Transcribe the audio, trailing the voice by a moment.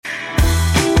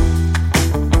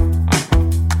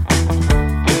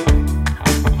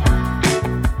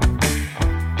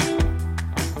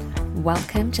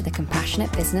Welcome to the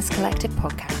Compassionate Business Collective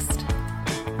podcast.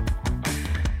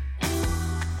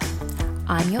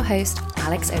 I'm your host,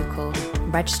 Alex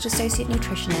Okell, Registered Associate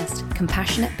Nutritionist,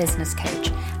 Compassionate Business Coach,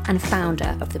 and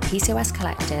founder of the PCOS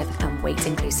Collective and Weight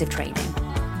Inclusive Training.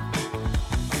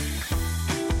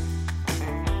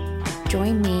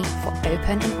 Join me for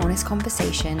open and honest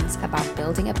conversations about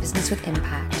building a business with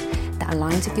impact that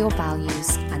aligns with your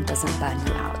values and doesn't burn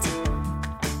you out.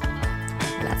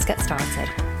 Let's get started.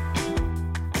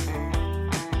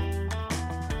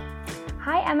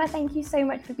 Hi, Emma. Thank you so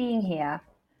much for being here.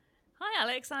 Hi,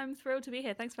 Alex. I'm thrilled to be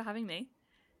here. Thanks for having me.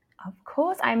 Of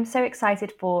course. I'm so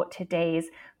excited for today's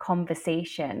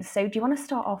conversation. So do you want to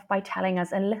start off by telling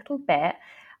us a little bit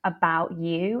about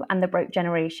you and the Broke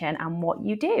Generation and what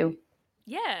you do?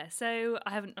 Yeah, so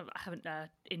I haven't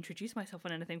introduced myself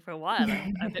on anything for a while.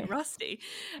 I'm a bit rusty.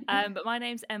 But my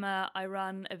name's Emma. I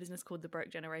run a business called The Broke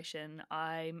Generation.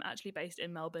 I'm actually based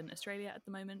in Melbourne, Australia at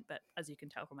the moment, but as you can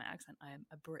tell from my accent, I am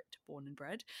a Brit born and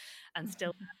bred and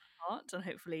still at heart, and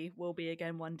hopefully will be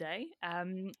again one day.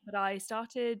 But I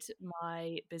started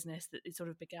my business that it sort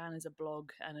of began as a blog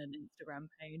and an Instagram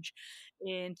page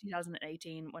in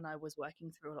 2018 when I was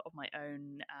working through a lot of my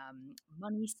own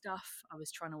money stuff. I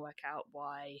was trying to work out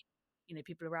why,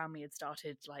 people around me had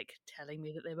started like telling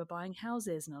me that they were buying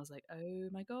houses, and I was like, oh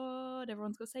my god,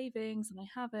 everyone's got savings and I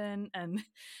haven't. And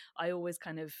I always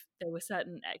there were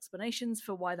certain explanations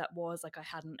for why that was. Like I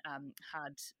hadn't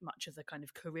had much of the kind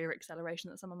of career acceleration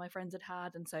that some of my friends had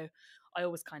had, and so I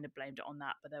always kind of blamed it on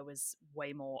that, but there was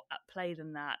way more at play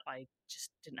than that. I just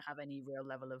didn't have any real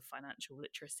level of financial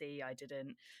literacy. I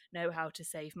didn't know how to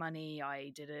save money.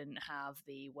 I didn't have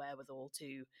the wherewithal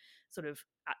to sort of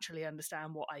actually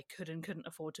understand what I could and couldn't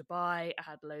afford to buy. I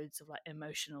had loads of like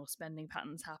emotional spending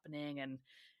patterns happening, and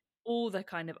all the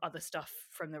kind of other stuff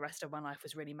from the rest of my life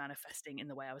was really manifesting in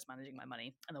the way I was managing my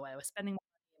money and the way I was spending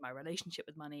my relationship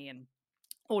with money and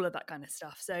all of that kind of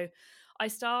stuff. So I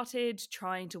started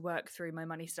trying to work through my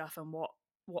money stuff, and what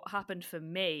happened for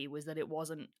me was that it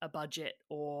wasn't a budget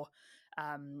or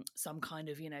some kind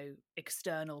of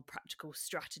external practical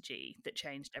strategy that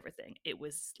changed everything. It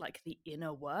was like the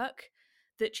inner work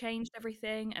that changed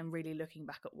everything, and really looking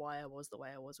back at why I was the way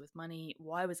I was with money.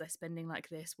 Why was I spending like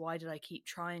this? Why did I keep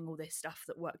trying all this stuff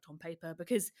that worked on paper?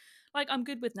 Because like I'm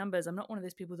good with numbers. I'm not one of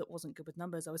those people that wasn't good with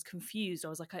numbers. I was confused. I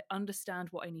was like, I understand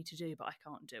what I need to do, but I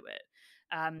can't do it.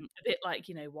 A bit like,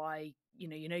 why, you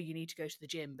need to go to the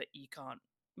gym, but you can't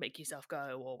make yourself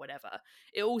go or whatever.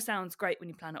 It all sounds great when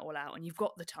you plan it all out and you've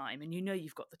got the time and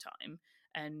you've got the time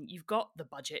and you've got the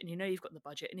budget and you've got the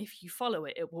budget, and if you follow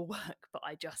it, it will work. But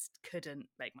I just couldn't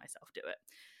make myself do it.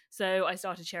 So I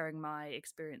started sharing my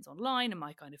experience online and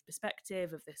my kind of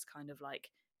perspective of this kind of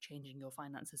like changing your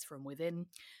finances from within.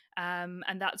 And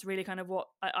that's really kind of what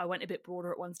I went a bit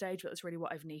broader at one stage, but that's really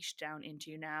what I've niched down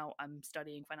into now. I'm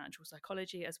studying financial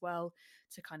psychology as well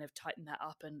to kind of tighten that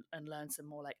up and learn some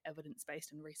more like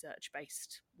evidence-based and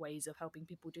research-based ways of helping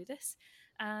people do this.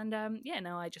 And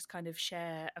now I just kind of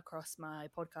share across my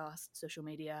podcast, social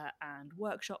media, and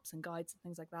workshops and guides and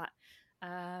things like that,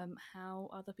 how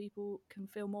other people can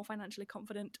feel more financially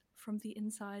confident from the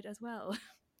inside as well.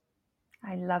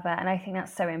 I love it. And I think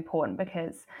that's so important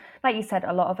because, like you said,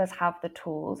 a lot of us have the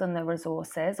tools and the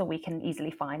resources, or we can easily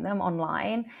find them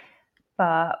online.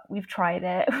 But we've tried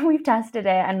it, we've tested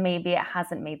it, and maybe it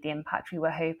hasn't made the impact we were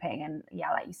hoping. And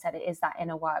yeah, like you said, it is that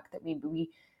inner work that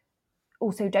we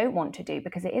also don't want to do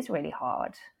because it is really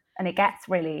hard and it gets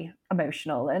really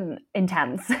emotional and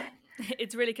intense.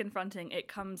 It's really confronting. It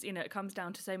comes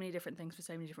down to so many different things for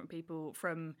so many different people,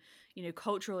 from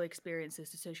cultural experiences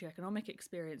to socioeconomic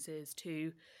experiences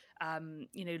to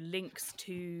links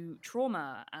to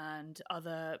trauma and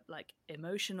other like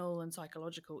emotional and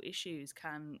psychological issues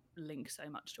can link so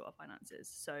much to our finances.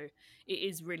 So it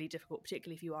is really difficult,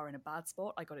 particularly if you are in a bad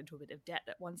spot. I got into a bit of debt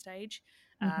at one stage,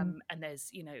 and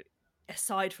there's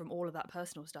aside from all of that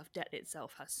personal stuff, debt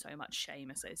itself has so much shame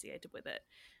associated with it.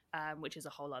 Which is a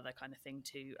whole other kind of thing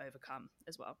to overcome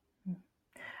as well.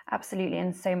 Absolutely.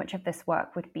 And so much of this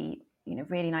work would be,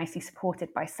 really nicely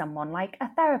supported by someone like a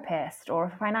therapist or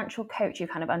a financial coach who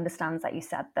kind of understands, like you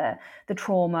said, the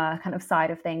trauma kind of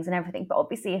side of things and everything. But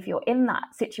obviously, if you're in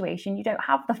that situation, you don't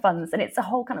have the funds, and it's a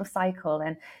whole kind of cycle.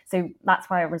 And so that's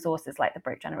why resources like the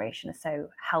Broke Generation are so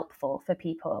helpful for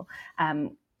people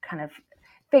kind of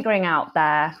figuring out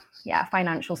their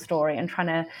financial story and trying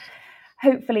to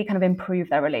hopefully kind of improve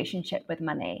their relationship with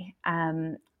money.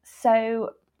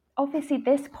 So obviously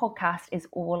this podcast is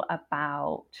all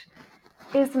about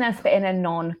business, but in a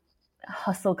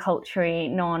hustle culture,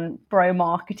 non-bro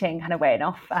marketing kind of way. And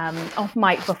off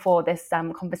mic before this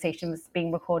conversation was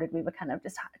being recorded, we were kind of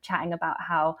just chatting about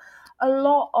how a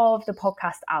lot of the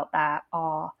podcasts out there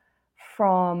are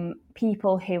from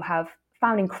people who have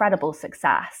found incredible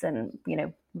success, and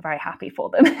I'm very happy for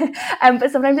them.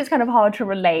 But sometimes it's kind of hard to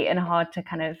relate and hard to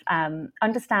kind of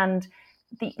understand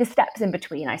the steps in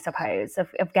between, I suppose,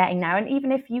 of getting there. And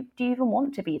even if do you even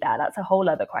want to be there? That's a whole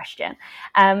other question.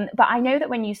 But I know that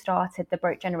when you started the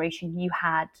Broke Generation, you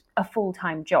had a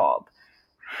full-time job.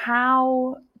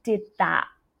 How was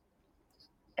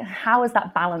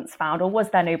that balance found, or was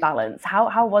there no balance?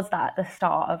 How was that at the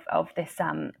start of this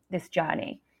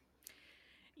journey?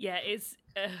 Yeah, it's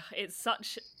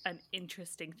such an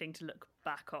interesting thing to look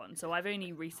back on. So I've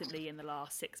only recently, in the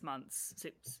last 6 months,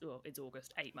 it's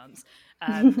August, 8 months,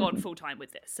 gone full time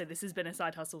with this. So this has been a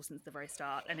side hustle since the very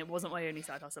start, and it wasn't my only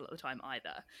side hustle at the time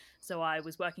either. So I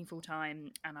was working full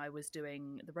time, and I was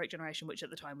doing the Broke Generation, which at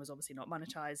the time was obviously not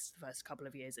monetized. The first couple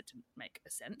of years, it didn't make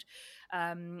a cent,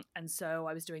 and so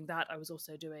I was doing that. I was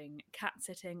also doing cat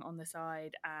sitting on the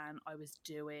side, and I was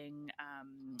doing I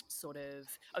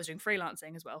was doing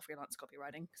freelancing as well, freelance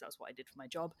copywriting, because that's what I did for my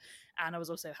job. And I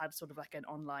was also had sort of like an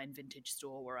online vintage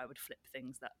store where I would flip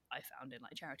things that I found in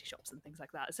like charity shops and things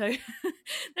like that. So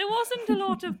there wasn't a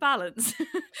lot of balance.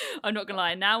 I'm not gonna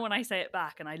lie. Now when I say it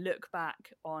back and I look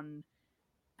back on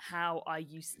how I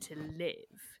used to live,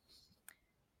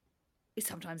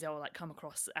 sometimes I'll like come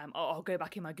across I'll go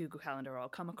back in my Google Calendar, or I'll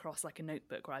come across like a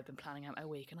notebook where I've been planning out my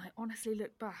week, and I honestly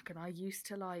look back and I used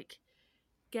to like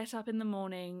get up in the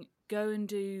morning, go and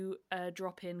do a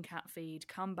drop-in cat feed,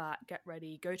 come back, get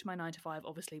ready, go to my 9 to 5.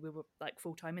 Obviously, we were like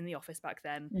full-time in the office back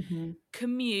then. Mm-hmm.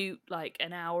 Commute like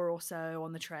an hour or so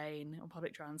on the train, on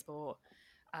public transport.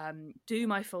 Do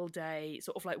my full day,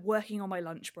 sort of like working on my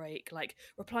lunch break, like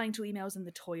replying to emails in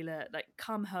the toilet, like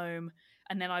come home,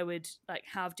 and then I would like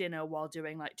have dinner while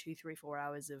doing like 2, 3, 4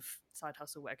 hours of side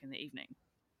hustle work in the evening.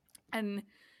 And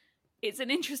it's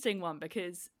an interesting one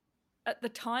because at the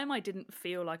time I didn't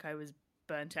feel like I was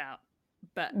burnt out,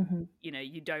 but Mm-hmm.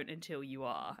 you don't until you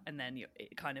are, and then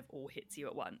it kind of all hits you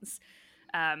at once.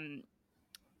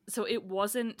 So it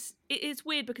is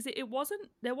weird because there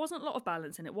wasn't a lot of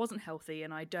balance, and it wasn't healthy,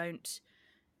 and I don't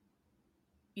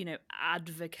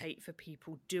advocate for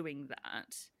people doing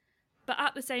that. But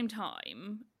at the same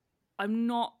time, I'm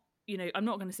not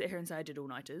going to sit here and say I did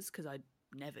all-nighters, because I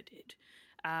never did.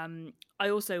 I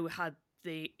also had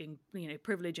the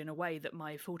privilege in a way that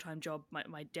my full-time job,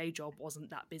 my day job, wasn't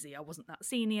that busy. I wasn't that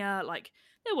senior. Like,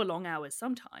 there were long hours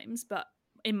sometimes, but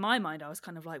in my mind I was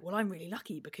kind of like, well, I'm really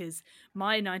lucky because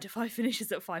my 9 to 5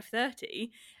 finishes at 5:30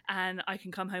 and I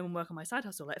can come home and work on my side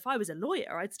hustle. Like, if I was a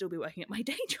lawyer, I'd still be working at my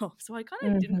day job, so I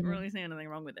kind of didn't really see anything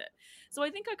wrong with it. So I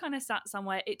think I kind of sat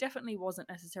somewhere. It definitely wasn't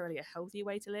necessarily a healthy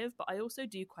way to live, but I also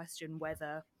do question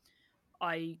whether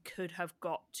I could have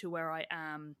got to where I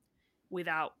am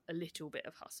without a little bit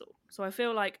of hustle. So I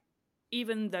feel like,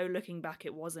 even though looking back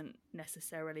it wasn't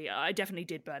necessarily, I definitely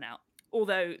did burn out,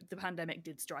 although the pandemic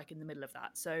did strike in the middle of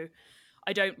that. So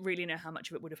I don't really know how much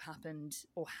of it would have happened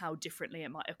or how differently it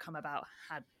might have come about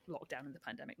had lockdown and the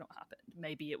pandemic not happened.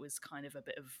 Maybe it was kind of a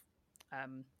bit of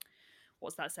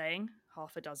what's that saying?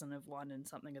 Half a dozen of one and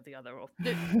something of the other, or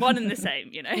one and the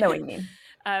same, Know what you mean.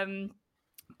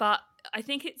 But I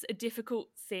think it's a difficult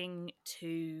thing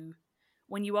to,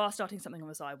 when you are starting something on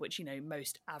the side, which,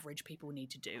 most average people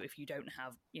need to do if you don't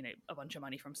have, a bunch of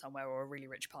money from somewhere, or a really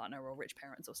rich partner or rich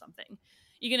parents or something,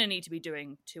 you're going to need to be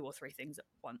doing 2 or 3 things at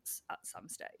once at some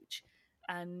stage.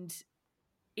 And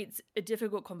it's a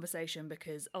difficult conversation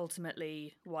because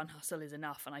ultimately one hustle is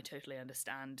enough, and I totally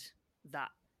understand that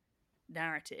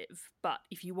narrative, but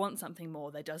if you want something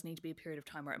more, there does need to be a period of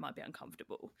time where it might be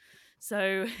uncomfortable.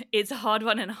 So it's a hard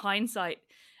one in hindsight.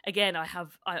 Again,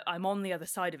 I'm on the other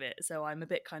side of it, so I'm a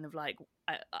bit kind of like,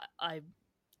 I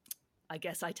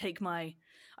guess I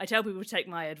tell people to take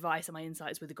my advice and my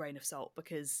insights with a grain of salt,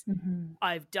 because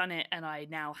I've done it and I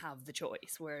now have the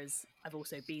choice. Whereas I've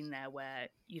also been there where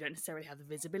you don't necessarily have the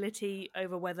visibility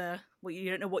over you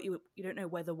don't know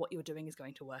whether what you're doing is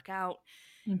going to work out.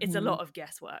 It's a lot of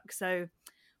guesswork. So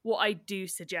what I do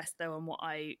suggest, though, and what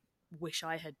I wish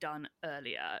I had done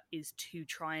earlier, is to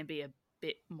try and be a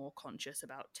bit more conscious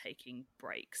about taking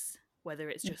breaks. Whether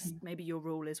it's just maybe your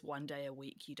rule is 1 day a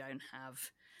week you don't have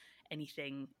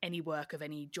any work of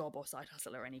any job or side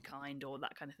hustle or any kind, or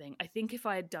that kind of thing. I think if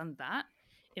I had done that,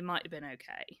 it might have been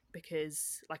okay,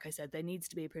 because like I said, there needs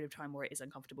to be a period of time where it is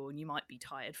uncomfortable and you might be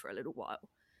tired for a little while.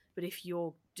 But if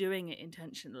you're doing it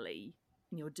intentionally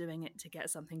and you're doing it to get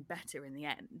something better in the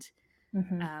end,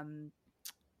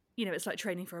 it's like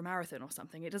training for a marathon or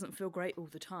something. It doesn't feel great all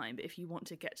the time, but if you want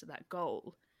to get to that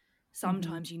goal,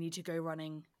 sometimes you need to go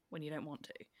running when you don't want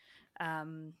to.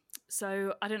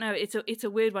 So I don't know, it's a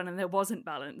weird one, and there wasn't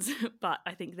balance, but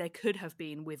I think there could have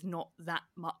been with not that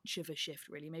much of a shift,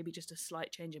 really, maybe just a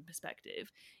slight change in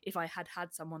perspective. If I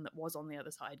had someone that was on the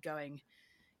other side going,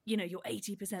 you're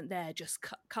 80% there, just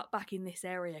cut back in this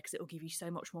area because it will give you so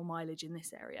much more mileage in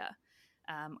this area.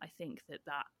 I think that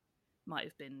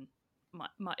might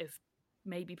have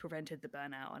maybe prevented the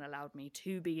burnout and allowed me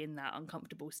to be in that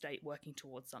uncomfortable state working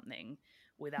towards something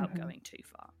without going too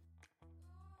far.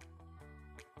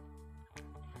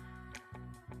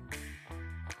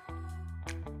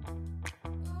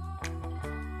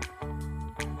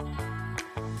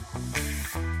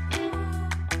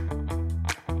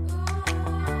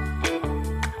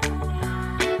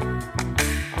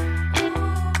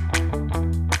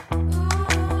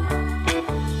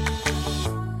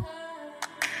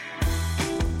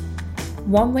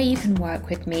 One way you can work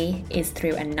with me is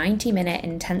through a 90-minute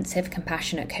intensive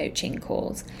compassionate coaching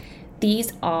calls.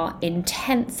 These are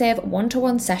intensive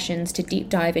one-to-one sessions to deep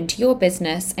dive into your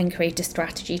business and create a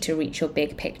strategy to reach your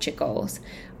big picture goals.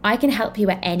 I can help you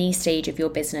at any stage of your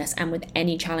business and with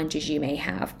any challenges you may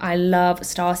have. I love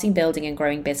starting, building and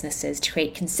growing businesses to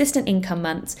create consistent income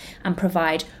months and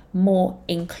provide more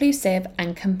inclusive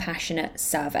and compassionate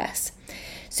service.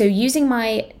 So using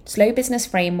my Slow Business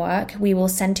Framework, we will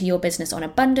center your business on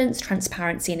abundance,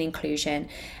 transparency, and inclusion.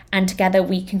 And together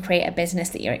we can create a business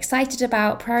that you're excited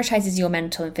about, prioritizes your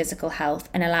mental and physical health,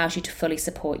 and allows you to fully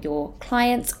support your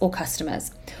clients or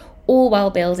customers, all while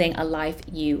building a life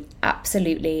you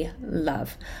absolutely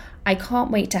love. I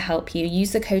can't wait to help you.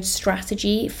 Use the code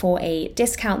STRATEGY for a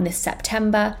discount this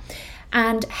September.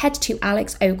 And head to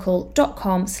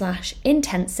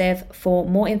alexokol.com/intensive for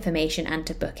more information and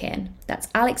to book in. That's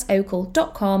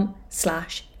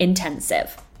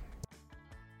alexokol.com/intensive.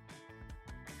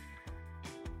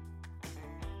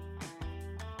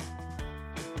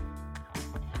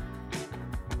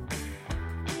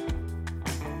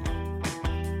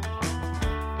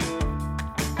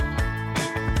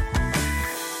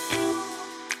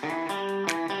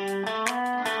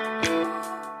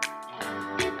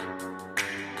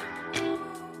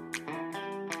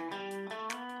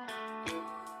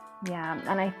 Yeah,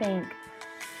 and I think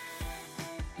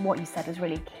what you said is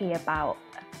really key about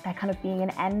there kind of being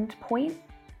an end point,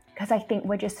 because I think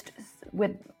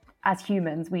as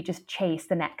humans, we just chase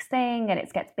the next thing and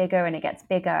it gets bigger and it gets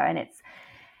bigger, and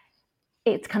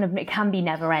it can be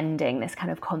never ending, this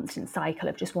kind of constant cycle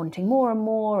of just wanting more and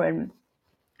more, and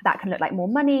that can look like more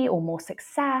money or more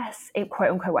success, quote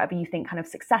unquote, whatever you think kind of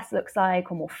success looks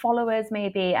like, or more followers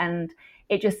maybe, and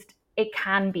it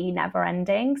can be never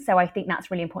ending. So I think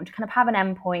that's really important to kind of have an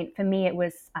end point. For me, it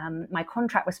was my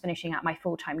contract was finishing at my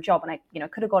full-time job, and I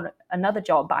could have got another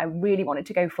job, but I really wanted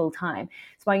to go full-time.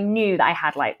 So I knew that I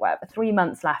had 3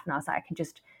 months left, and I was like, I can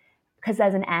just, because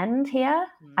there's an end here,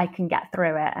 I can get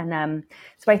through it. And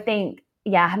so I think,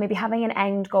 maybe having an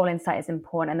end goal in sight is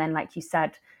important. And then, like you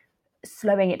said,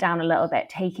 slowing it down a little bit,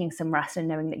 taking some rest, and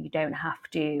knowing that you don't have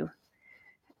to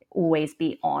always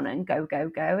be on and go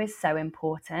is so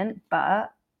important.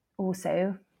 But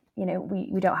also,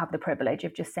 we don't have the privilege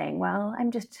of just saying, well,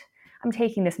 I'm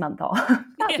taking this month off.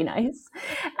 That'd be nice.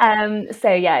 So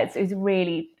it's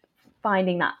really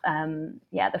finding that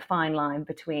the fine line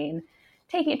between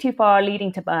taking it too far,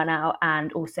 leading to burnout,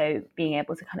 and also being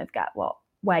able to kind of get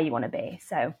where you want to be.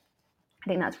 So I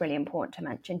think that's really important to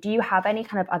mention. Do you have any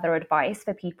kind of other advice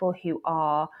for people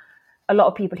a lot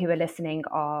of people who are listening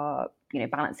are,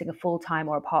 balancing a full-time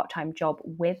or a part-time job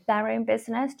with their own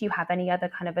business? Do you have any other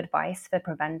kind of advice for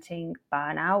preventing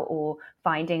burnout or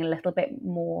finding a little bit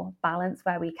more balance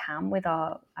where we can with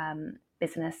our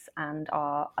business and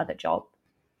our other job?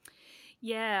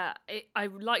 Yeah, I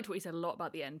liked what you said a lot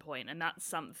about the endpoint, and that's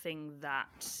something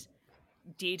that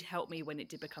did help me when it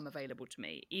did become available to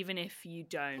me. Even if you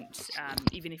don't,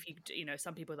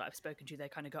 some people that I've spoken to, they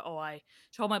kind of go, oh, I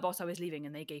told my boss I was leaving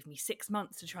and they gave me 6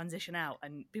 months to transition out.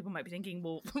 And people might be thinking,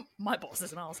 well, my boss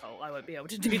is an asshole, I won't be able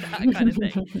to do that kind of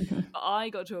thing. But I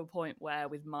got to a point where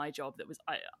with my job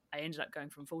I ended up going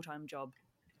from full-time job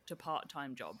to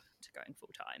part-time job to going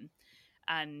full-time.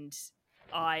 And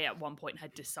I, at one point,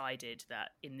 had decided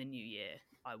that in the new year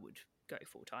I would go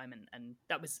full-time. And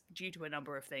that was due to a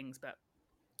number of things, but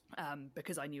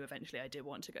because I knew eventually I did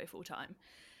want to go full-time.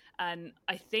 And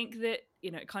I think that,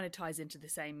 it kind of ties into the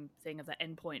same thing of that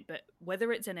endpoint, but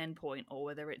whether it's an endpoint or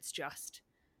whether it's just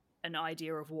an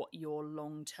idea of what your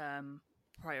long-term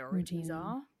priorities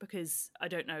are, because I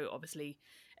don't know, obviously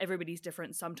everybody's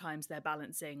different. Sometimes they're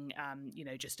balancing,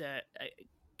 just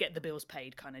get the bills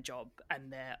paid kind of job,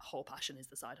 and their whole passion is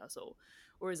the side hustle.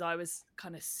 Whereas I was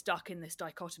kind of stuck in this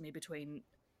dichotomy between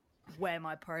where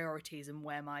my priorities and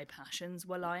where my passions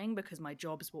were lying, because my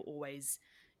jobs were always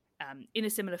in a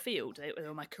similar field. They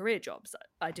were my career jobs.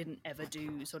 I didn't ever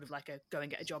do sort of like a go and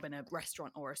get a job in a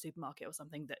restaurant or a supermarket or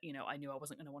something that, you know, I knew I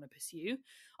wasn't going to want to pursue.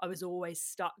 I was always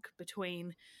stuck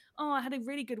between, oh, I had a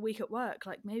really good week at work,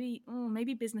 like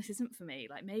maybe business isn't for me,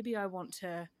 like maybe I want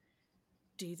to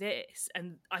do this.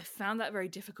 And I found that very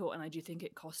difficult, and I do think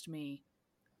it cost me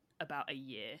about a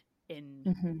year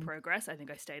in progress. I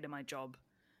think I stayed in my job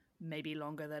maybe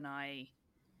longer than I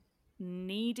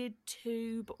needed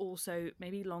to, but also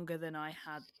maybe longer than I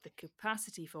had the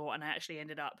capacity for, and I actually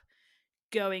ended up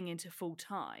going into full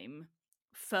time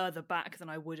further back than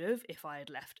I would have if I had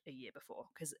left a year before,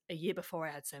 because a year before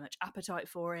I had so much appetite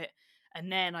for it,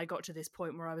 and then I got to this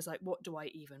point where I was like, what do I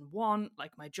even want?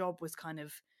 Like, my job was kind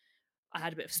of, I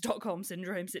had a bit of Stockholm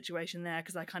syndrome situation there,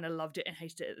 because I kind of loved it and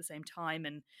hated it at the same time.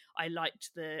 And I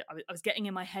liked I was getting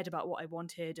in my head about what I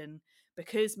wanted. And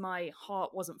because my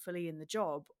heart wasn't fully in the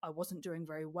job, I wasn't doing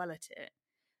very well at it.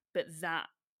 But that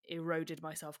eroded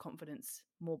my self-confidence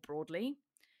more broadly.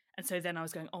 And so then I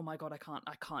was going, oh my God, I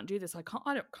can't do this. I can't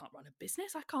run a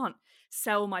business. I can't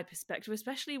sell my perspective,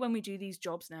 especially when we do these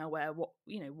jobs now where what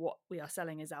we are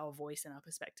selling is our voice and our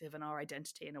perspective and our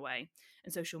identity in a way.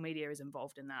 And social media is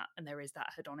involved in that. And there is that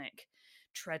hedonic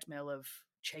treadmill of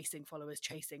chasing followers,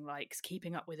 chasing likes,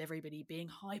 keeping up with everybody, being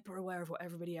hyper aware of what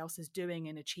everybody else is doing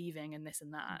and achieving and this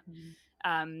and that.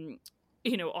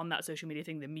 You know, on that social media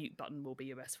thing, the mute button will be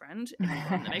your best friend.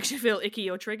 Anyone that makes you feel icky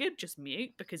or triggered, just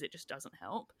mute, because it just doesn't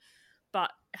help.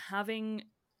 But having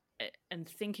and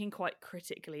thinking quite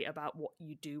critically about what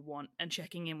you do want and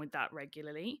checking in with that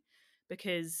regularly,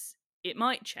 because it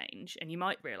might change and you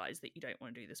might realize that you don't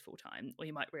want to do this full time, or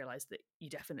you might realize that you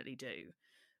definitely do.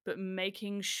 But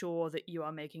making sure that you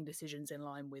are making decisions in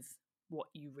line with what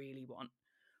you really want,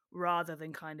 rather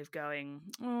than kind of going,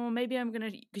 oh, maybe I'm going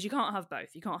to, because you can't have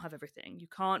both. You can't have everything. You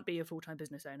can't be a full-time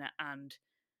business owner and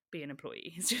be an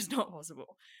employee. It's just not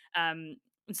possible.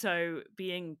 So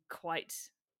being quite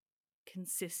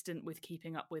consistent with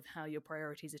keeping up with how your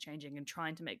priorities are changing and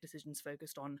trying to make decisions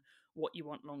focused on what you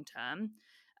want long term,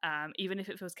 even if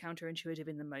it feels counterintuitive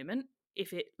in the moment,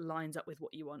 if it lines up with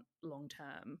what you want long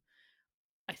term,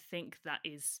 I think that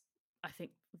is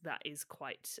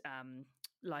quite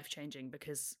life-changing,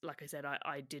 because like I said,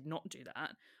 I did not do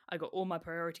that. I got all my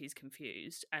priorities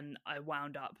confused, and I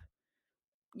wound up,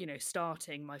 you know,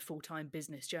 starting my full-time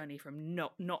business journey from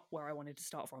not where I wanted to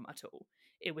start from at all.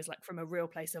 It was like from a real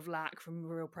place of lack, from a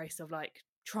real place of like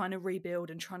trying to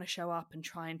rebuild and trying to show up and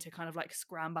trying to kind of like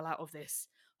scramble out of this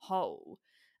hole.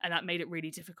 And that made it really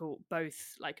difficult,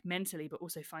 both like mentally but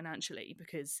also financially,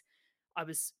 because I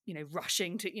was, you know,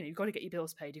 rushing to, you know, you've got to get your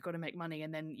bills paid, you've got to make money.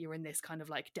 And then you're in this kind of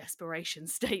like desperation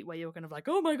state where you're kind of like,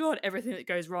 oh my God, everything that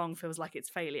goes wrong feels like it's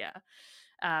failure.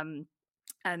 And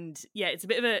yeah, it's a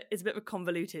bit of a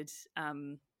convoluted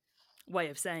way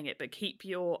of saying it, but keep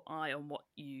your eye on what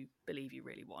you believe you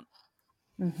really want.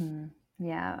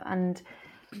 Yeah. And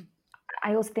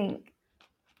I also think,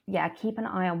 yeah, keep an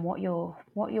eye on what you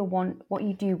want, what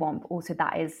you do want, but also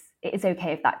it is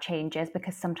okay if that changes,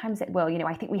 because sometimes it will. You know,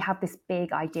 I think we have this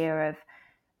big idea of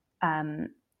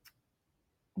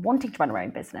wanting to run our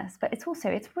own business, but it's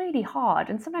really hard,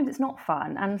 and sometimes it's not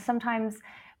fun, and sometimes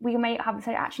we may have to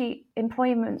say, actually,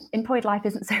 employed life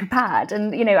isn't so bad.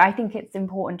 And you know, I think it's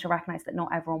important to recognize that not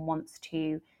everyone wants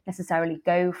to necessarily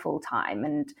go full time,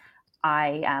 and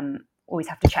I always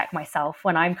have to check myself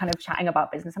when I'm kind of chatting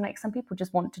about business. I'm like, some people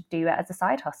just want to do it as a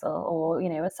side hustle or, you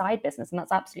know, a side business, and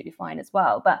that's absolutely fine as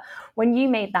well. But when you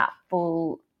made that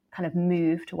full kind of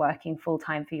move to working full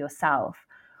time for yourself,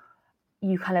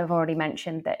 you kind of already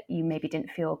mentioned that you maybe didn't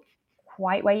feel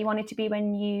quite where you wanted to be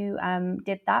when you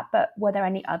did that. But were there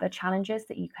any other challenges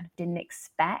that you kind of didn't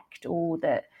expect, or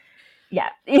that, yeah,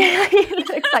 it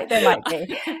looks like there might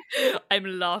be. I'm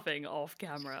laughing off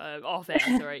camera, off air,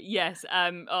 sorry. Yes.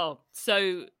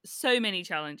 So many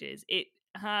challenges. It's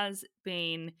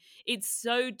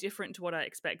so different to what I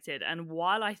expected. And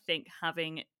while I think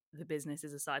having the business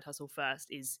as a side hustle first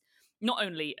is not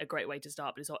only a great way to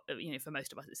start, but it's, you know, for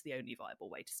most of us, it's the only viable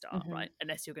way to start, right?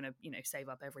 Unless you're going to, you know, save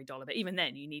up every dollar. But even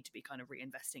then, you need to be kind of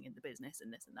reinvesting in the business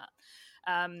and this and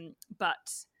that.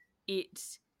 But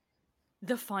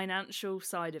the financial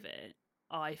side of it,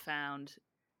 I found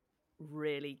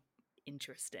really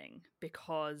interesting,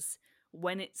 because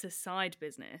when it's a side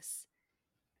business,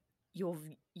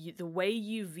 the way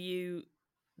you view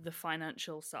the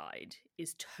financial side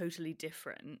is totally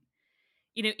different.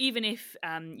 You know, even if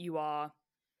you are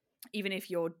even if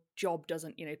your job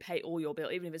doesn't, pay all your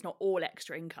bill, even if it's not all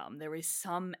extra income, there is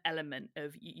some element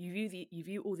of you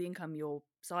view all the income your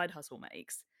side hustle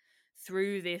makes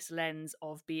through this lens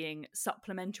of being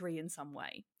supplementary in some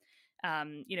way.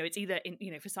 It's either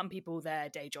for some people their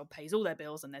day job pays all their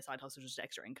bills and their side hustle is just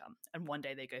extra income, and one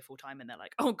day they go full time and they're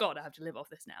like, oh god, I have to live off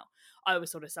this now. I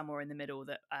was sort of somewhere in the middle,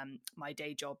 that my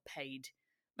day job paid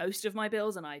most of my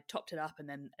bills and I topped it up, and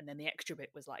then the extra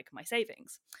bit was like my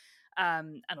savings,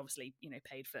 and obviously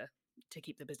paid to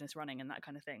keep the business running and that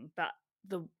kind of thing. But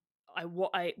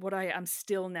what I am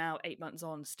still now 8 months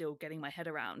on still getting my head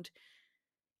around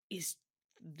is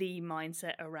the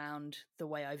mindset around the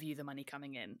way I view the money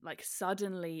coming in. Like,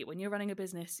 suddenly when you're running a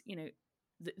business,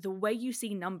 the way you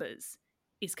see numbers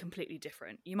is completely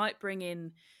different. You might bring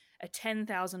in a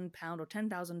 £10,000 or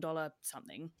 $10,000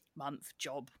 something month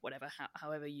job, whatever,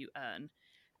 however you earn.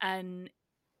 And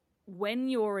when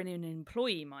you're in an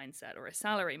employee mindset or a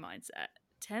salary mindset,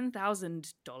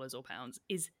 $10,000 or pounds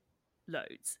is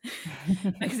loads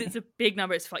because it's a big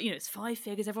number. It's it's 5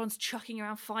 figures. Everyone's chucking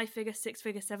around 5 figure, 6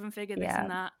 figure, 7 figure, this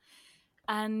and that.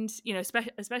 And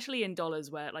especially in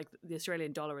dollars, where like the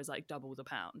Australian dollar is like double the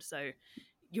pound, so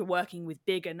you're working with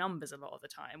bigger numbers a lot of the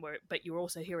time. But you're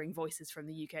also hearing voices from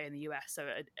the UK and the US. So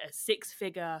a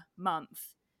 6-figure month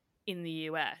in the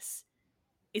US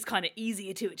is kind of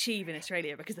easier to achieve in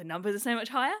Australia because the numbers are so much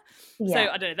higher. So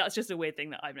I don't know, that's just a weird thing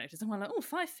that I've noticed. I'm like,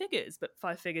 5 figures, but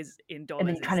 5 figures in dollars.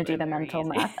 And then trying to do the mental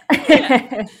math.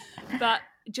 But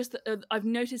just I've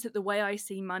noticed that the way I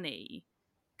see money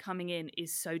coming in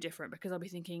is so different, because I'll be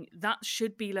thinking that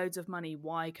should be loads of money.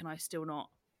 Why am I still not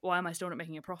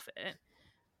making a profit?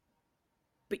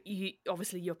 But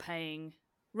you're paying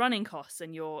running costs,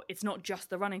 and it's not just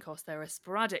the running costs, there are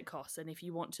sporadic costs, and if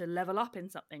you want to level up in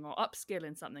something or upskill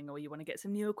in something, or you want to get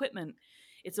some new equipment,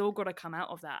 it's all got to come out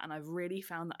of that. And I've really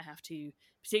found that I have to,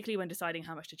 particularly when deciding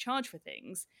how much to charge for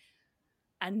things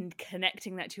and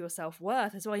connecting that to your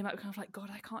self-worth as well, you might be kind of like, god,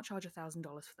 I can't charge $1,000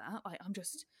 for that. Like, I'm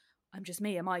just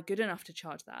me, am I good enough to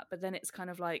charge that? But then it's kind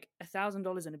of like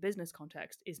 $1,000 in a business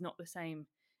context is not the same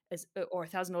as, or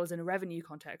 $1,000 in a revenue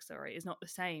context, is not the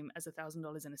same as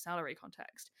 $1,000 in a salary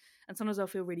context. And sometimes I'll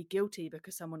feel really guilty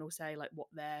because someone will say like what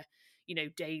their,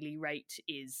 daily rate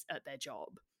is at their job,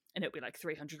 and it'll be like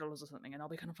 $300 or something, and I'll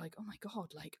be kind of like, oh my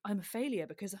god, like I'm a failure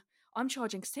because I'm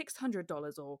charging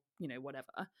 $600 or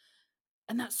whatever,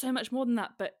 and that's so much more than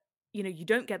that. But you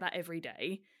don't get that every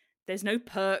day. There's no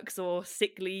perks or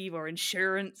sick leave or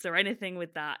insurance or anything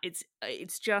with that.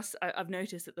 It's just, I've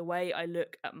noticed that the way I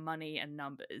look at money and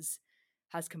numbers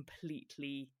has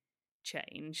completely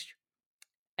changed.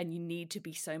 And you need to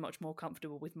be so much more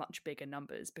comfortable with much bigger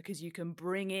numbers, because you can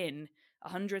bring in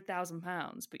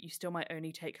 £100,000, but you still might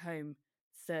only take home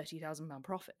 £30,000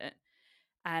 profit.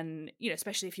 And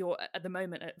especially if you're at the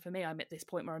moment, for me, I'm at this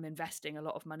point where I'm investing a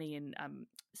lot of money in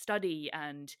study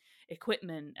and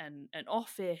equipment and an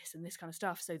office and this kind of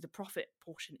stuff, so the profit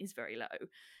portion is very low,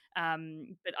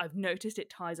 but I've noticed it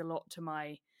ties a lot to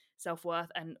my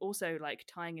self-worth, and also like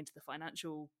tying into the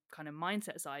financial kind of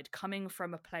mindset side, coming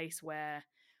from a place where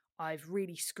I've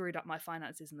really screwed up my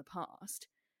finances in the past.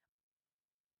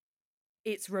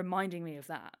 It's reminding me of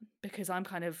that, because I'm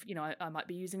kind of, I might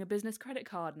be using a business credit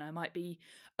card, and I might be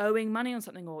owing money on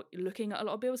something, or looking at a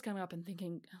lot of bills coming up and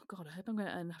thinking, oh God, I hope I'm going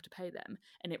to earn enough to pay them.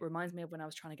 And it reminds me of when I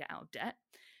was trying to get out of debt.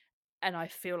 And I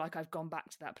feel like I've gone back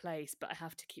to that place, but I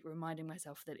have to keep reminding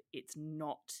myself that it's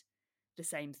not the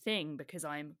same thing, because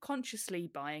I'm consciously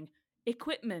buying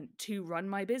equipment to run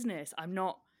my business. I'm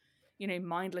not,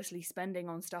 mindlessly spending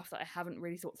on stuff that I haven't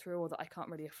really thought through or that I can't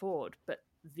really afford. But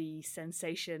the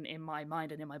sensation in my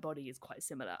mind and in my body is quite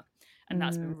similar, and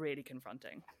that's been really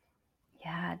confronting.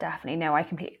 Yeah, definitely. No,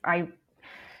 I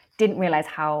didn't realize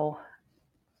how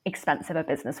expensive a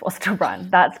business was to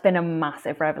run. That's been a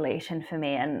massive revelation for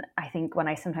me. And I think when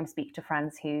I sometimes speak to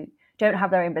friends who don't have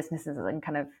their own businesses and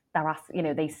kind of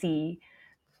they see,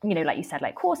 like you said,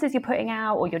 like courses you're putting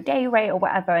out or your day rate or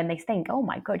whatever, and they think, oh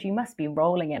my God, you must be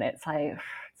rolling in it. It's like,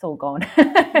 it's all gone.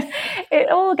 It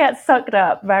all gets sucked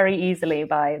up very easily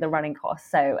by the running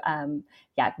costs. So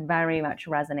very much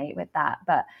resonate with that.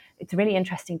 But it's really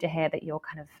interesting to hear that you're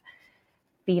kind of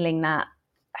feeling that,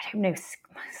 I don't know,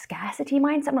 scarcity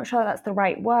mindset. I'm not sure that's the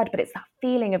right word, but it's that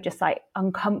feeling of just like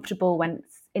uncomfortable when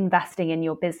investing in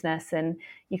your business. And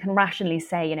you can rationally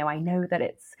say, I know that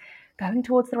it's going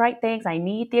towards the right things. I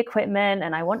need the equipment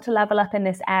and I want to level up in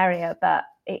this area, but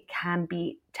it can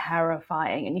be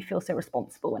terrifying, and you feel so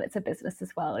responsible when it's a business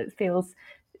as well. It's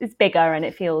bigger, and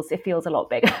it feels a lot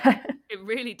bigger. It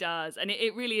really does. And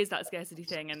it really is that scarcity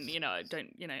thing. And,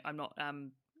 I'm not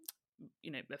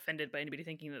offended by anybody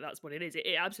thinking that that's what it is.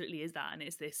 It absolutely is that, and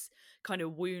it's this kind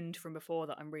of wound from before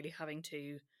that I'm really having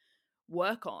to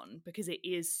work on, because it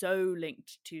is so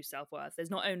linked to self-worth. There's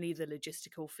not only the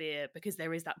logistical fear, because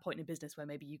there is that point in business where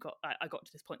maybe I got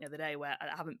to this point the other day where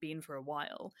I haven't been for a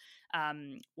while,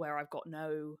 where I've got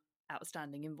no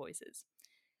outstanding invoices.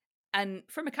 And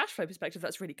from a cash flow perspective,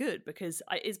 that's really good, because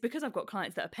it's because I've got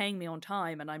clients that are paying me on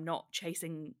time and I'm not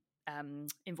chasing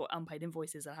unpaid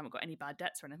invoices. I haven't got any bad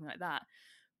debts or anything like that.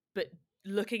 But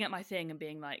looking at my thing and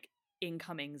being like,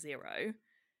 incoming 0,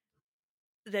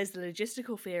 there's the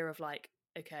logistical fear of like,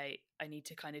 okay, I need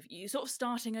to you sort of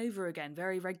starting over again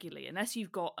very regularly, unless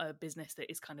you've got a business that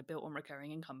is kind of built on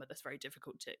recurring income, but that's very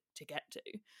difficult to get to.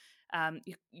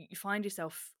 You find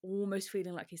yourself almost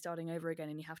feeling like you're starting over again,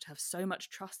 and you have to have so much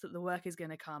trust that the work is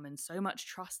going to come, and so much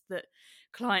trust that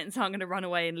clients aren't going to run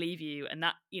away and leave you. And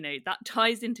that, that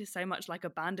ties into so much like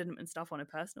abandonment stuff on a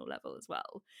personal level as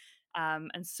well.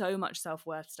 And so much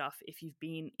self-worth stuff if you've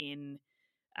been in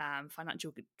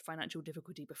financial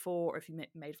difficulty before, or if you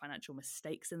made financial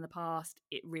mistakes in the past.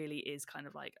 It really is kind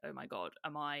of like, oh my god,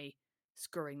 am I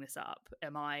screwing this up?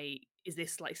 Is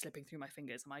this like slipping through my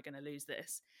fingers? Am I going to lose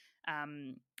this?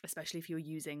 Especially if you're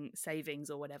using savings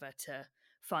or whatever to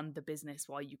fund the business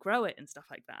while you grow it and stuff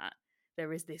like that.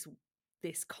 There is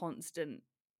this constant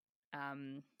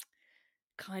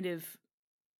kind of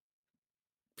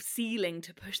ceiling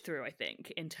to push through, I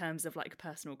think, in terms of like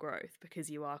personal growth, because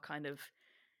you are kind of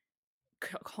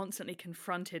constantly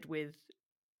confronted with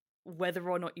whether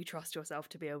or not you trust yourself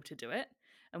to be able to do it,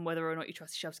 and whether or not you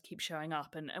trust yourself to keep showing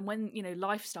up, and when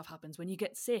life stuff happens, when you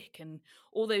get sick, and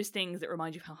all those things that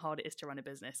remind you how hard it is to run a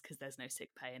business, because there's no sick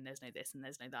pay and there's no this and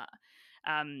there's no that.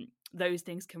 Those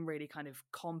things can really kind of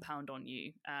compound on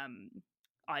you.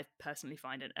 I personally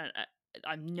find it,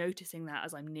 I'm noticing that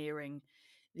as I'm nearing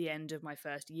the end of my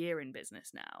first year in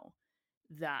business now,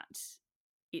 that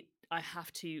I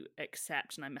have to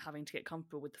accept, and I'm having to get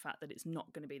comfortable with the fact that it's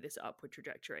not going to be this upward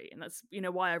trajectory. And that's,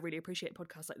 why I really appreciate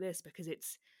podcasts like this, because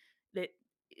it's that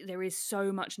there is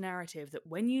so much narrative that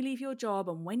when you leave your job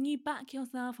and when you back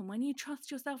yourself and when you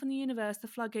trust yourself in the universe, the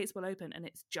floodgates will open. And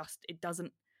it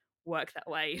doesn't work that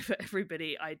way for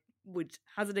everybody. I would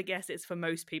hazard a guess it's for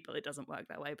most people it doesn't work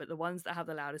that way, but the ones that have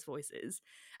the loudest voices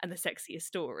and the sexiest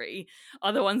story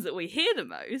are the ones that we hear the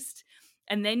most.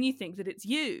 And then you think that it's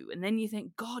you, and then you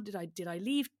think, god, did I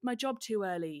leave my job too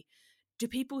early? Do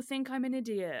people think I'm an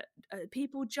idiot? Are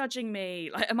people judging me?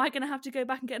 Like, am I going to have to go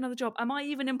back and get another job? Am I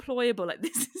even employable? Like,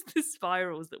 this is the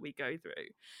spirals that we go through.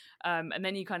 And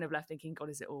then you kind of left thinking, god,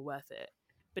 is it all worth it?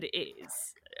 But it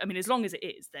is. I mean, as long as it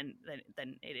is, then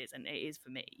it is, and it is for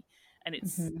me. And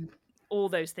it's all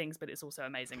those things, but it's also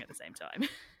amazing at the same time.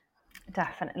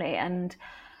 Definitely. And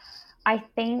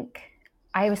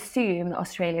I assume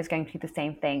Australia is going through the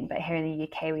same thing, but here in the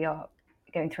UK, we are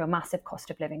going through a massive cost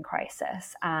of living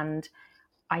crisis. And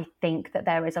I think that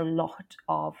there is a lot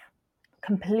of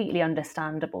completely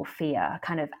understandable fear,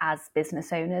 kind of as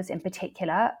business owners in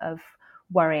particular, of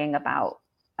worrying about,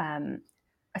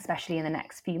 especially in the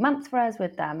next few months for us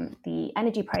with the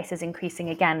energy prices increasing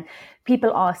again.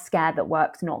 People are scared that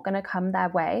work's not going to come their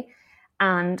way.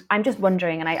 And I'm just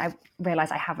wondering, and I realize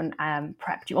I haven't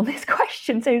prepped you on this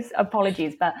question, so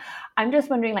apologies, but I'm just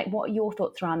wondering, like, what are your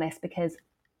thoughts around this? Because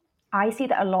I see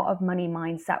that a lot of money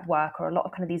mindset work, or a lot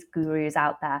of kind of these gurus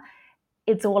out there,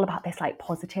 it's all about this like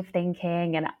positive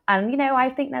thinking, and I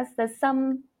think there's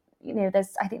some,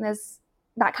 I think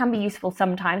that can be useful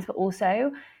sometimes, but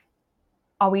also,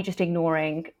 are we just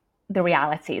ignoring the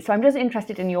reality? So I'm just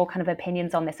interested in your kind of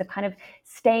opinions on this, of kind of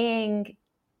staying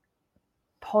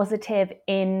positive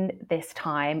in this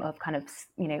time of kind of,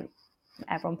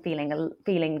 everyone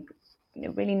feeling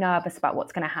really nervous about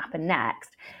what's going to happen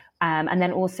next. And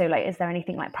then also, like, is there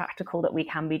anything like practical that we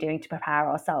can be doing to prepare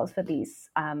ourselves for these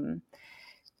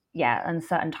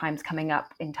uncertain times coming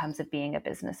up in terms of being a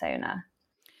business owner?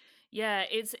 Yeah,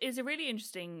 it's a really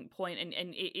interesting point, and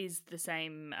it is the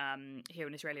same here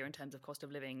in Australia in terms of cost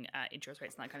of living, interest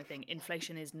rates and that kind of thing.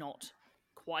 Inflation is not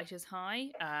quite as high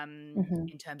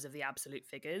in terms of the absolute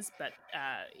figures, but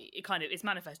it's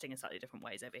manifesting in slightly different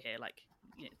ways over here. Like,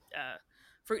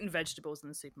 fruit and vegetables in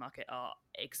the supermarket are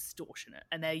extortionate,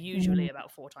 and they're usually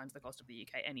about 4 times the cost of the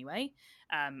UK anyway,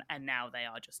 and now they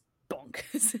are just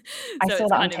bonkers. I saw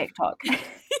that on TikTok.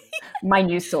 My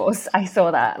news source, I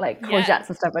saw that, like, courgettes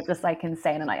and stuff are just like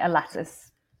insane, and like a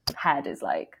lettuce head is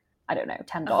like, I don't know,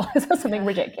 $10 or something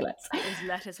ridiculous. It was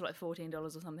lettuce for like $14 or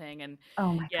something, and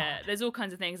oh my god, there's all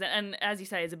kinds of things. And as you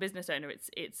say, as a business owner,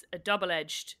 it's a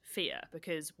double-edged fear,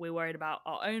 because we're worried about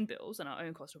our own bills and our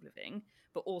own cost of living,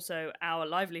 but also our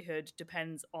livelihood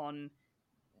depends on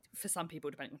for some people,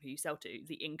 depending on who you sell to,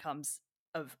 the incomes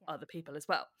of other people as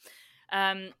well.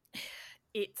 I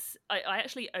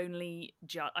actually only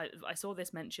I saw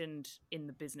this mentioned in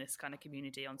the business kind of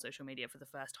community on social media for the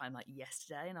first time like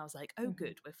yesterday, and I was like, oh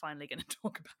good, we're finally going to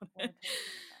talk about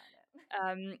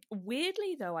it.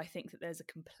 Weirdly though, I think that there's a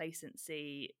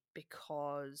complacency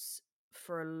because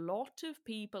for a lot of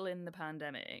people in the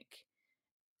pandemic,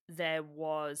 there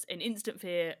was an instant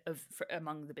fear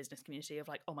among the business community of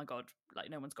like, oh my god, like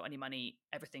no one's got any money,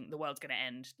 everything, the world's going to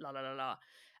end, la la la la.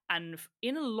 And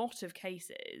in a lot of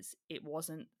cases, it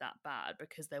wasn't that bad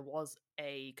because there was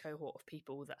a cohort of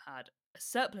people that had a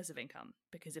surplus of income,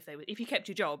 because if you kept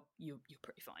your job, you're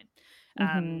pretty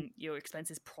fine. Your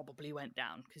expenses probably went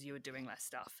down because you were doing less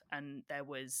stuff, and there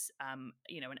was an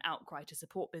outcry to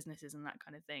support businesses and that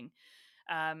kind of thing.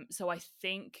 So I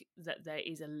think that there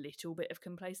is a little bit of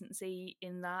complacency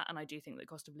in that, and I do think that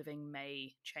cost of living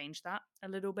may change that a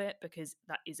little bit, because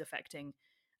that is affecting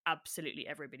absolutely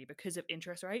everybody. Because of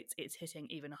interest rates, it's hitting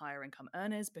even higher income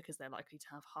earners because they're likely to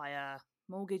have higher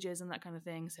mortgages and that kind of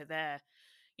thing. So they're,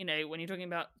 when you're talking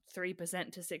about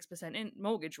 3% to 6% in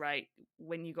mortgage rate,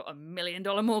 when you got $1 million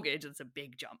mortgage, that's a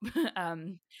big jump.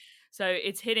 So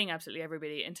it's hitting absolutely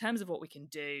everybody. In terms of what we can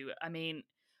do, I mean,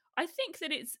 I think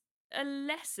that it's a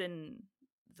lesson,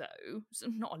 though.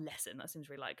 Not a lesson, that seems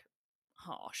really like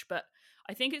harsh, but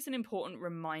I think it's an important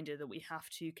reminder that we have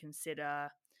to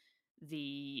consider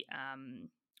we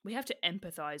have to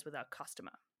empathize with our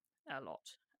customer a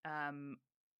lot.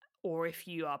 Or if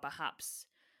you are perhaps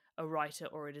a writer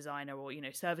or a designer, or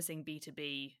servicing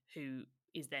B2B who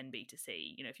is then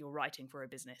B2C, if you're writing for a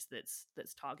business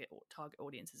that's target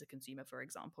audience as a consumer, for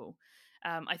example,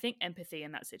 I think empathy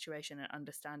in that situation and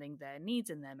understanding their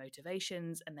needs and their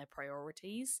motivations and their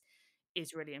priorities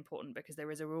is really important, because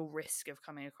there is a real risk of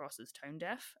coming across as tone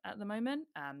deaf at the moment,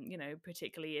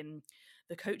 particularly in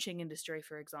the coaching industry,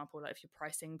 for example. Like if you're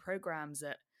pricing programs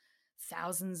at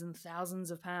thousands and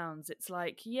thousands of pounds, it's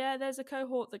like, yeah, there's a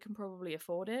cohort that can probably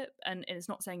afford it, and it's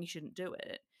not saying you shouldn't do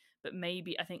it, but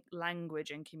maybe I think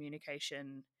language and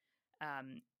communication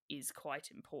is quite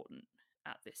important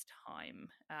at this time.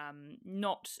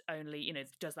 Not only,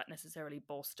 does that necessarily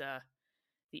bolster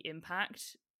the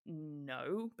impact?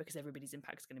 No, because everybody's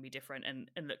impact is going to be different.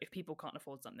 And look, if people can't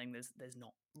afford something, there's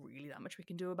not really that much we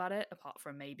can do about it, apart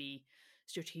from maybe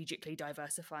strategically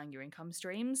diversifying your income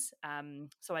streams.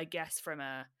 So I guess from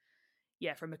a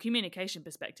communication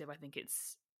perspective, I think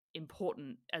it's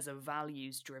important as a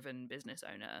values-driven business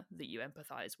owner that you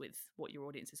empathize with what your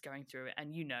audience is going through,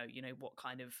 and what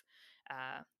kind of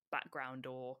background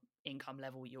or income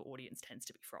level your audience tends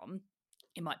to be from.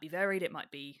 It might be varied. It might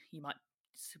be you might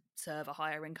serve a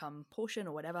higher income portion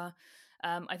or whatever.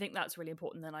 I think that's really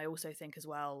important. Then I also think as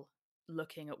well,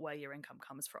 looking at where your income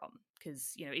comes from,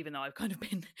 because even though I've kind of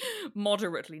been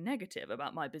moderately negative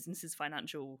about my business's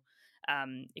financial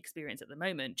experience at the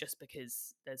moment, just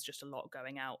because there's just a lot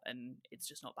going out and it's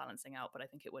just not balancing out, but I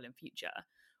think it will in future.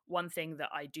 One thing that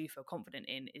I do feel confident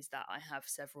in is that I have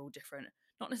several different,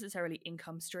 not necessarily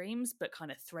income streams, but kind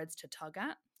of threads to tug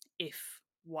at if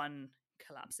one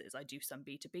collapses. I do some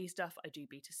B2B stuff, I do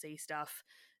B2C stuff,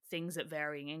 things at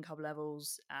varying income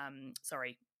levels,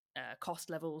 cost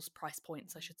levels, price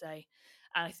points, I should say.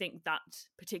 And I think that,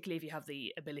 particularly if you have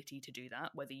the ability to do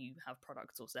that, whether you have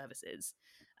products or services,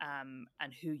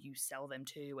 and who you sell them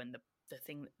to, and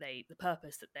the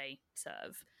purpose that they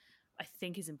serve, I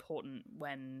think is important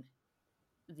when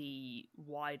the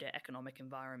wider economic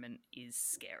environment is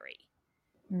scary.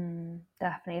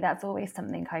 Definitely. That's always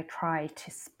something I try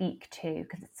to speak to,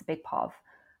 because it's a big part of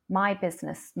my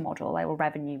business model, or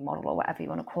revenue model, or whatever you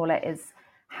want to call it, is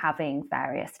having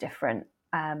various different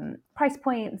price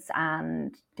points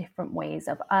and different ways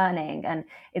of earning. And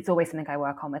it's always something I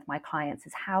work on with my clients,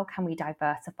 is how can we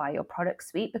diversify your product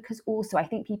suite? Because also I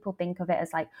think people think of it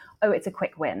as like, oh, it's a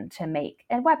quick win to make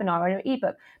a webinar or an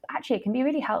ebook. But actually it can be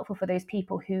really helpful for those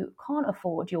people who can't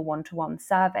afford your one-to-one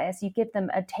service. You give them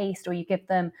a taste, or you give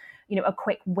them, a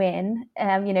quick win,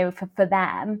 for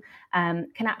them,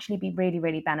 can actually be really,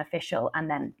 really beneficial. And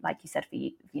then, like you said, for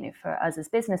you, for us as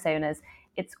business owners,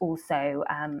 it's also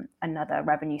another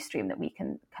revenue stream that we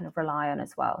can kind of rely on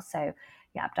as well. So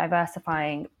yeah,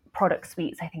 diversifying product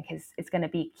suites, I think is going to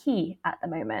be key at the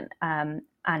moment.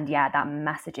 And yeah, that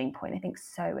messaging point, I think, is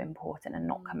so important, and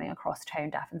not coming across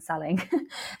tone deaf and selling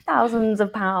thousands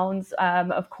of pounds,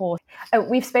 of course.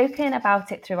 We've spoken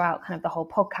about it throughout kind of the whole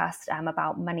podcast,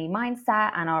 about money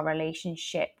mindset and our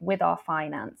relationship with our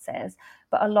finances.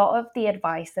 But a lot of the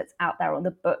advice that's out there, or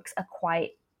the books, are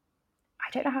quite, I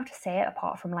don't know how to say it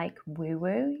apart from like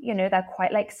woo-woo, they're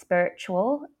quite like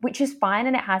spiritual, which is fine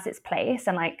and it has its place.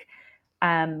 And like,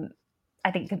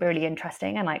 I think could be really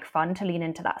interesting and like fun to lean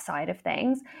into that side of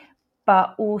things.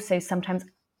 But also sometimes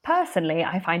personally,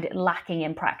 I find it lacking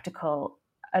in practical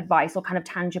advice or kind of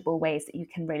tangible ways that you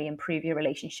can really improve your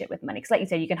relationship with money. Because like you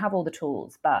said, you can have all the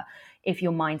tools, but if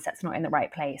your mindset's not in the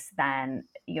right place, then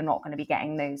you're not going to be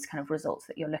getting those kind of results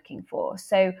that you're looking for.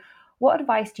 So what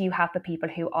advice do you have for people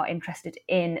who are interested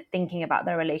in thinking about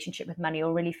their relationship with money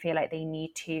or really feel like they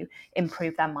need to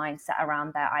improve their mindset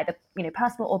around their either,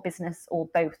 personal or business or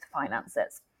both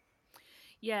finances?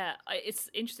 Yeah, it's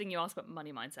interesting you ask about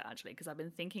money mindset, actually, because I've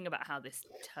been thinking about how this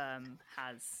term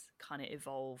has kind of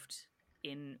evolved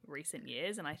in recent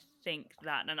years. And I think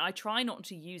that, and I try not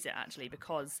to use it actually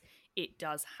because it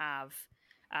does have,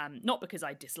 not because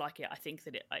I dislike it. I think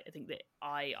that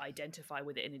I identify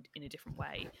with it in a different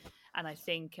way. And I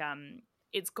think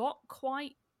it's got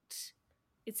quite,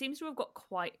 it seems to have got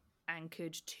quite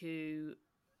anchored to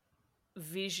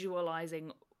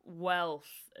visualizing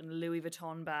wealth and Louis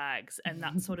Vuitton bags and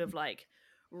that sort of like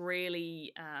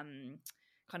really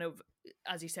kind of,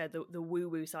 as you said, the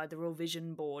woo-woo side, the real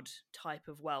vision board type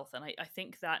of wealth. And I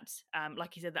think that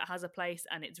like you said, that has a place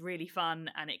and it's really fun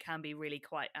and it can be really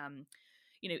quite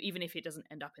even if it doesn't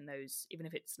end up in those, even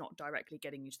if it's not directly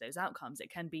getting you to those outcomes,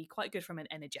 it can be quite good from an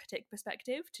energetic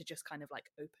perspective to just kind of like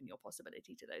open your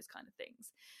possibility to those kind of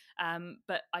things.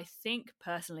 But I think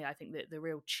personally, I think that the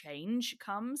real change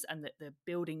comes and that the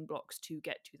building blocks to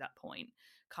get to that point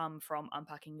come from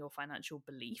unpacking your financial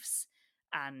beliefs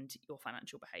and your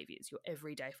financial behaviors, your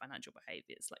everyday financial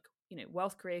behaviors. Like,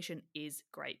 wealth creation is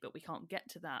great, but we can't get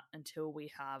to that until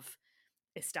we have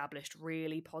established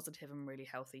really positive and really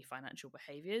healthy financial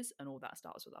behaviors, and all that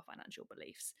starts with our financial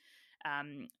beliefs.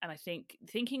 And I think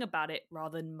thinking about it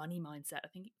rather than money mindset, I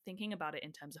think thinking about it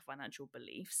in terms of financial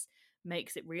beliefs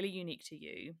makes it really unique to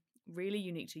you, really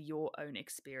unique to your own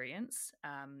experience.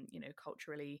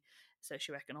 Culturally,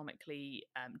 socioeconomically,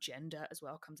 gender as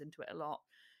well comes into it a lot,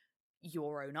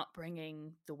 your own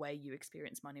upbringing, the way you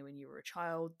experienced money when you were a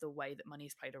child, the way that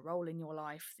money's played a role in your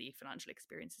life, the financial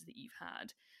experiences that you've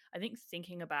had. I think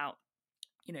thinking about,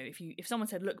 if someone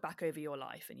said look back over your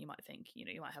life, and you might think,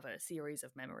 you might have a series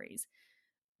of memories,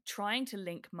 trying to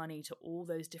link money to all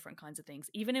those different kinds of things,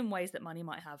 even in ways that money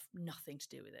might have nothing to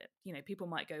do with it. People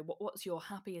might go, what's your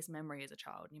happiest memory as a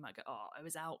child? And you might go, oh, I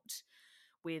was out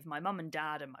with my mum and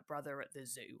dad and my brother at the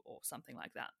zoo, or something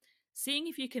like that. Seeing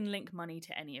if you can link money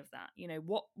to any of that.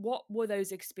 What were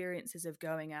those experiences of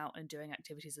going out and doing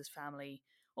activities as family?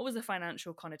 What was the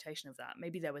financial connotation of that?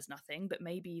 Maybe there was nothing, but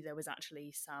maybe there was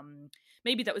actually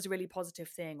maybe that was a really positive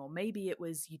thing, or maybe it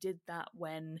was you did that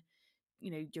when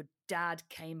your dad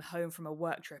came home from a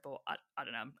work trip, or I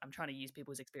don't know. I'm trying to use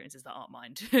people's experiences that aren't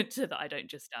mine so that I don't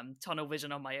just tunnel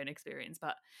vision on my own experience.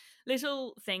 But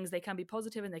little things, they can be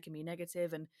positive and they can be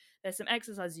negative. And there's some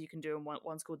exercises you can do, and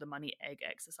one's called the money egg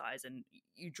exercise. And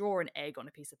you draw an egg on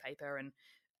a piece of paper, and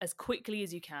as quickly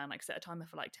as you can, like set a timer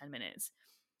for like 10 minutes,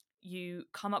 you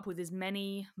come up with as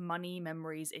many money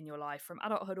memories in your life from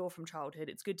adulthood or from childhood.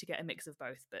 It's good to get a mix of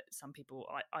both, but some people,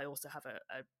 I also have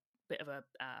a bit of a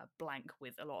blank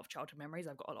with a lot of childhood memories.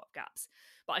 I've got a lot of gaps,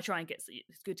 but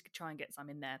it's good to try and get some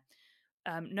in there.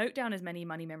 Note down as many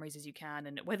money memories as you can,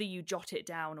 and whether you jot it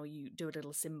down or you do a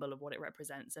little symbol of what it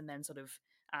represents, and then sort of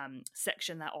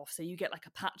section that off so you get like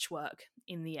a patchwork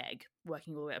in the egg,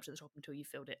 working all the way up to the top until you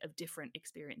filled it, of different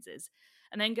experiences,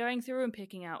 and then going through and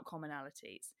picking out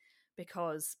commonalities.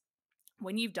 Because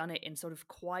when you've done it in sort of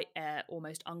quite a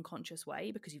almost unconscious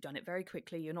way, because you've done it very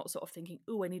quickly, you're not sort of thinking,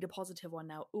 oh, I need a positive one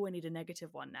now, oh, I need a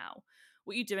negative one now.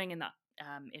 What you're doing in that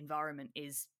environment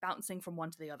is bouncing from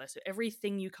one to the other. So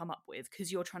everything you come up with,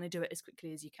 because you're trying to do it as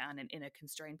quickly as you can and in a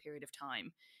constrained period of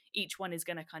time, each one is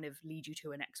going to kind of lead you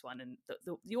to a next one. And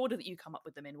the order that you come up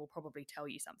with them in will probably tell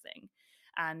you something.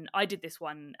 And I did this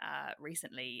one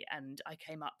recently, and I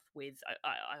came up with,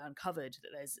 I uncovered that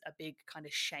there's a big kind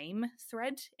of shame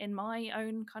thread in my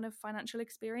own kind of financial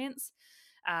experience.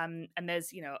 And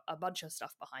there's, a bunch of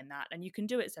stuff behind that. And you can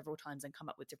do it several times and come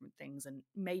up with different things. And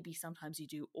maybe sometimes you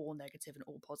do all negative and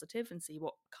all positive and see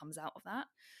what comes out of that.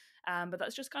 But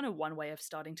that's just kind of one way of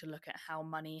starting to look at how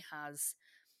money has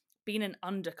been an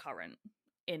undercurrent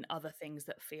in other things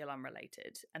that feel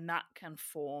unrelated. And that can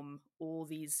form all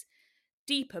these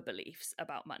deeper beliefs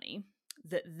about money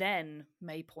that then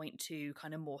may point to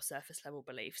kind of more surface level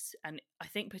beliefs. And I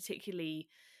think particularly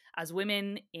as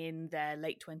women in their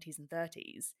late 20s and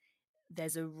 30s,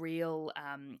 there's a real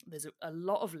there's a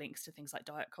lot of links to things like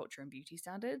diet culture and beauty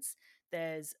standards.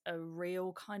 There's a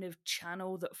real kind of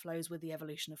channel that flows with the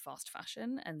evolution of fast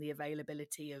fashion and the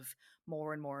availability of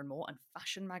more and more and more, and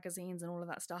fashion magazines and all of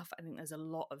that stuff. I think there's a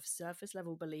lot of surface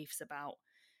level beliefs about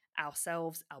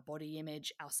ourselves, our body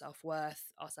image, our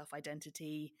self-worth, our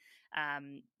self-identity,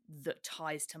 that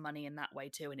ties to money in that way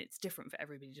too. And it's different for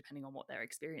everybody depending on what their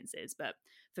experience is. But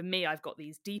for me, I've got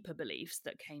these deeper beliefs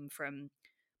that came from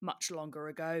much longer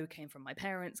ago, came from my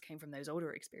parents, came from those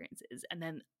older experiences. And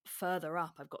then further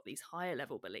up, I've got these higher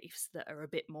level beliefs that are a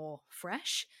bit more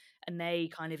fresh, and they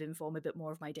kind of inform a bit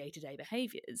more of my day-to-day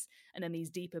behaviors. And then these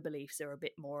deeper beliefs are a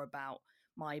bit more about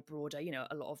my broader,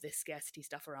 a lot of this scarcity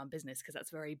stuff around business, because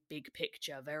that's very big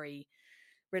picture, very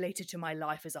related to my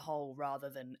life as a whole rather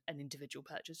than an individual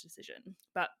purchase decision.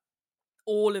 But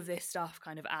all of this stuff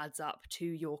kind of adds up to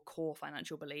your core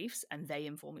financial beliefs, and they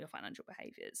inform your financial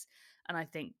behaviors. And I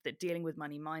think that dealing with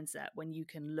money mindset, when you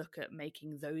can look at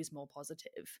making those more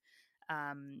positive,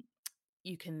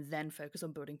 you can then focus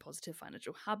on building positive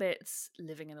financial habits,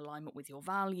 living in alignment with your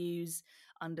values,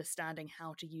 understanding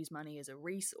how to use money as a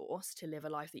resource to live a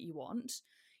life that you want.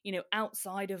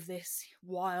 Outside of this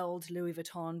wild Louis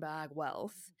Vuitton bag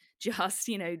wealth, just,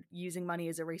 using money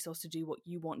as a resource to do what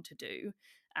you want to do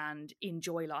and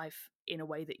enjoy life in a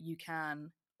way that you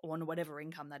can on whatever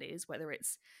income that is, whether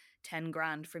it's 10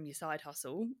 grand from your side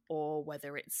hustle or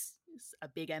whether it's a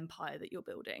big empire that you're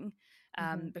building.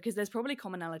 Because there's probably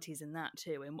commonalities in that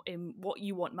too. In what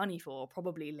you want money for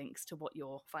probably links to what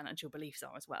your financial beliefs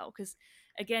are as well. Because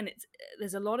again,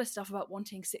 there's a lot of stuff about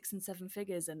wanting 6 and 7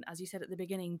 figures. And as you said at the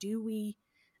beginning, do we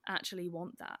actually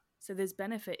want that? So there's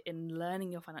benefit in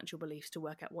learning your financial beliefs to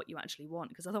work out what you actually want,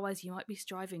 because otherwise you might be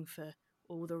striving for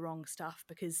all the wrong stuff.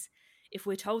 Because if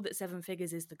we're told that 7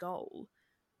 figures is the goal,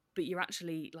 but you're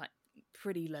actually like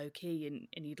pretty low key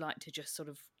and you'd like to just sort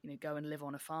of, go and live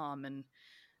on a farm and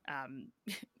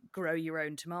grow your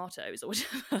own tomatoes or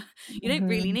whatever, you don't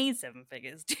really need 7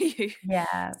 figures, do you?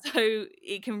 Yeah. So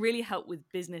it can really help with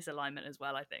business alignment as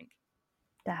well, I think.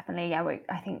 Definitely. Yeah.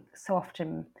 I think so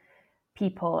often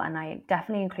people, and I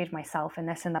definitely include myself in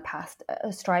this in the past,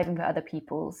 are striving for other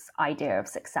people's idea of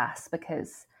success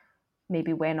because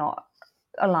maybe we're not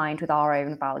aligned with our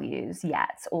own values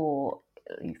yet or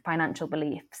financial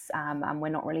beliefs, and we're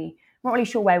not really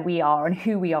sure where we are and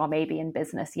who we are maybe in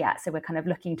business yet. So we're kind of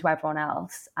looking to everyone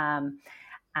else, and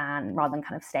rather than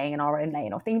kind of staying in our own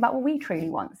lane or thinking about what we truly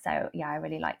want. So yeah, I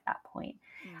really like that point.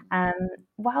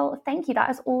 Well, thank you.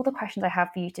 That is all the questions I have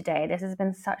for you today. This has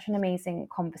been such an amazing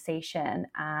conversation,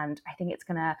 and I think it's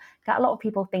going to get a lot of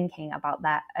people thinking about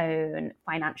their own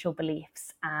financial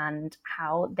beliefs and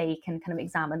how they can kind of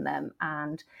examine them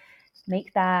and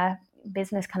make their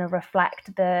business kind of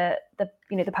reflect the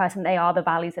person they are, the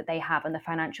values that they have, and the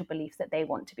financial beliefs that they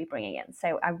want to be bringing in.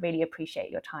 So I really appreciate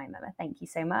your time, Emma. Thank you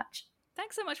so much.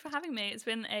 Thanks so much for having me. It's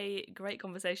been a great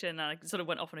conversation. I sort of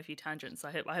went off on a few tangents.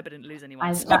 I hope I didn't lose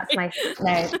anyone. That's nice.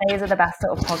 No, those are the best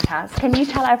sort of podcasts. Can you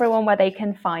tell everyone where they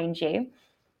can find you?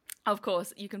 Of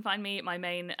course, you can find me. My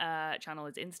main channel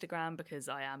is Instagram because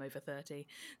I am over 30.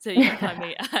 So you can find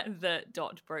me at the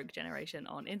 .broke generation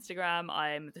on Instagram.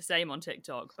 I'm the same on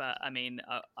TikTok, but I mean,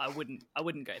 I wouldn't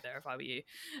go there if I were you.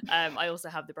 I also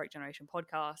have the Broke Generation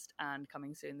podcast, and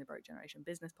coming soon, the Broke Generation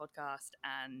business podcast,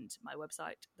 and my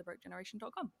website,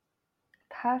 thebrokegeneration.com.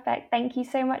 Perfect. Thank you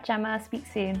so much, Emma. Speak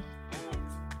soon.